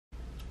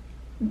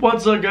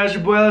What's up, guys?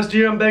 Your boy Alex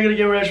here. I'm back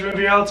again. Reaction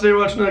review. Out today, we're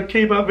watching a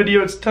K-pop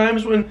video. It's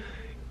times when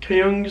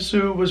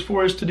Kyungsoo was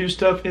forced to do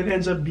stuff and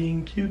ends up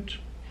being cute.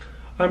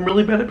 I'm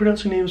really bad at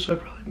pronouncing names, so I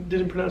probably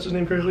didn't pronounce his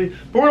name correctly.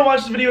 But we're gonna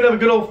watch this video and have a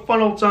good old fun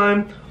old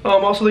time.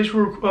 Also, thanks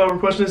for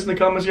requesting this in the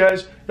comments,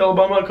 guys.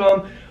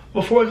 Yellowbomb.com.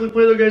 Before I click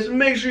play though, guys,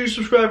 make sure you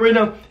subscribe right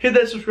now. Hit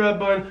that subscribe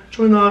button.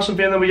 Join the awesome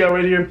fan that we got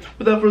right here.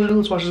 Without further ado,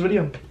 let's watch this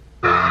video.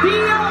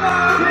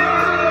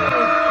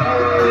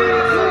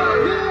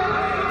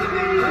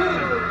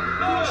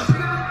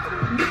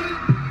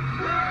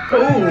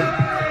 Oh!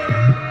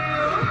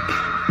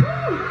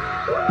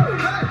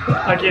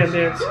 I can't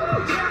dance.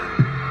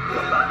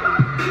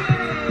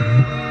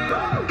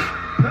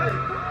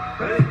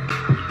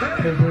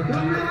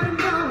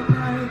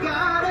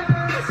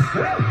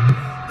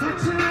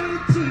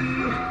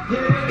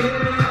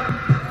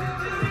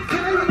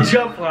 He's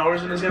got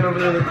flowers in his hand over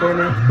there in the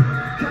corner.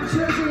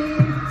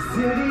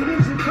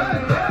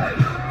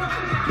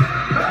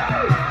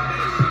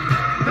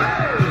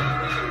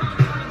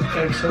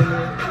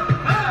 Excellent.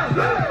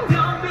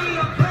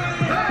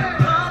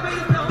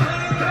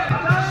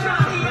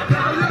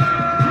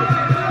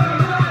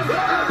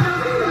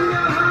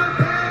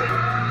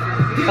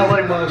 I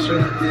like Monster.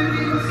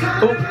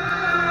 Oh.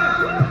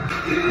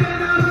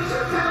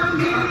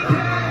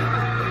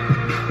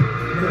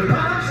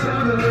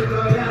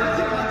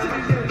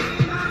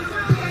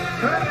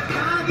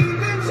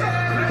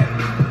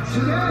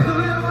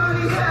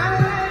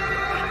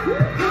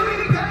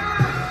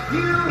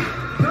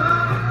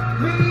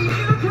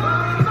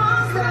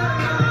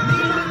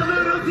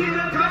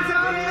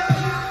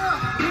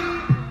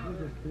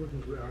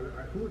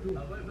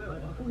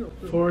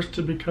 Forced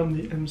to become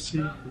the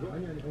MC.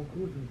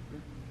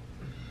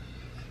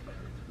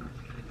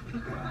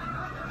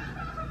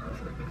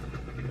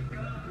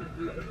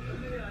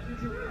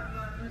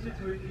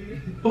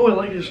 Oh, I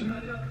like this.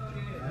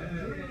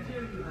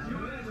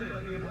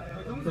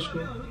 Let's go.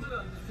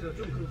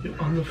 You're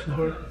on the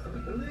floor.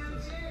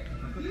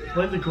 I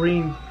like the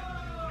green.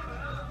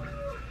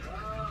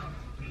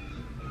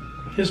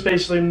 His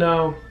basically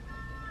no.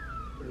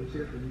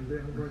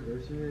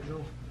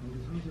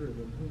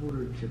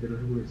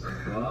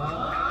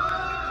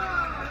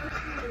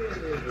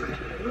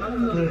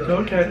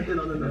 Okay.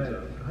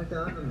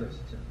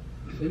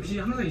 MC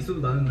항상 있어도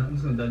나는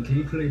항상 난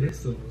개인 플레이를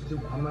했어.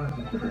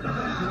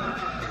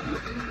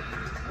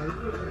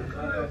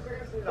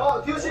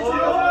 디오 씨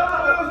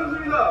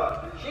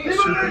출발하겠습니다.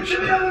 힘을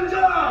지배하는 자.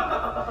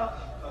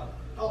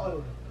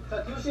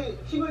 자, 디오 씨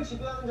힘을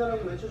지배하는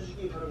자라고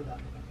외쳐주시기 바랍니다.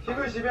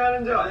 힘을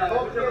지배하는 자.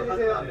 더 크게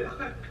해주세요.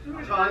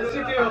 저 안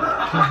쓸게요.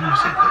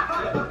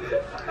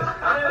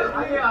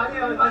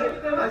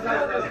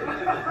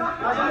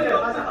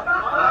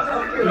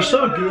 They're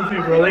so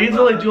goofy, bro. They get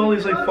to like do all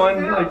these like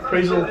fun, like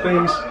crazy little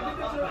things.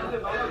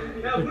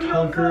 Like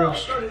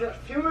conquerors.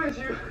 힘을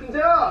지배하는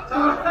자.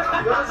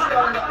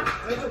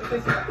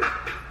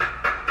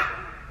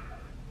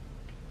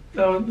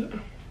 Oh,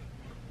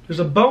 there's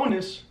a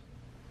bonus.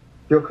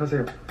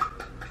 기억하세요.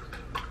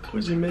 What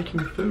is he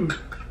making food?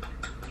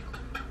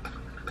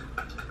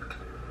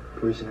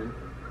 보이시나요?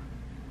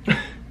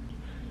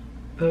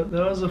 That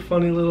was a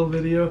funny little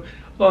video.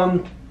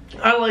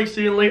 I like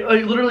seeing, like,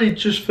 I literally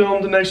just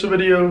filmed the next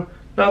video,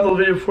 not the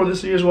video before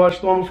this, you guys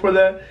watched the one before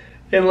that,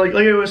 and like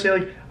I always say,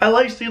 like, I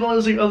like seeing all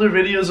those like other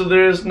videos of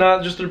theirs,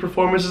 not just their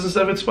performances and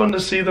stuff. It's fun to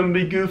see them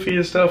be goofy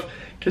and stuff,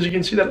 because you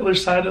can see that other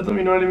side of them,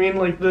 you know what I mean,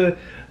 like the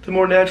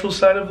more natural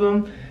side of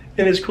them,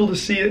 and it's cool to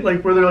see it,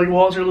 like, where their like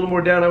walls are a little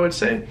more down, I would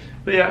say.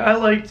 But yeah, I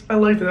liked it.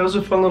 That was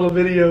a fun little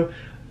video.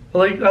 I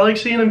like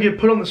seeing him get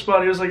put on the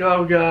spot. He was like,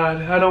 oh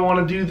god, I don't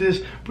want to do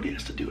this, but he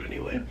has to do it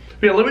anyway.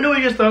 But yeah, let me know what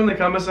you guys thought in the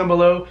comments down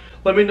below.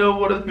 Let me know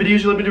what videos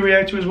you'd like me to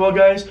react to as well,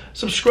 guys.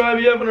 Subscribe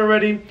if you haven't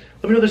already.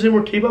 Let me know if there's any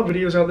more K-pop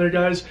videos out there,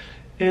 guys.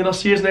 And I'll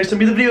see you guys next time.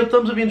 Leave the video a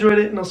thumbs up if you enjoyed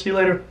it, and I'll see you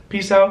later.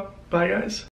 Peace out. Bye, guys.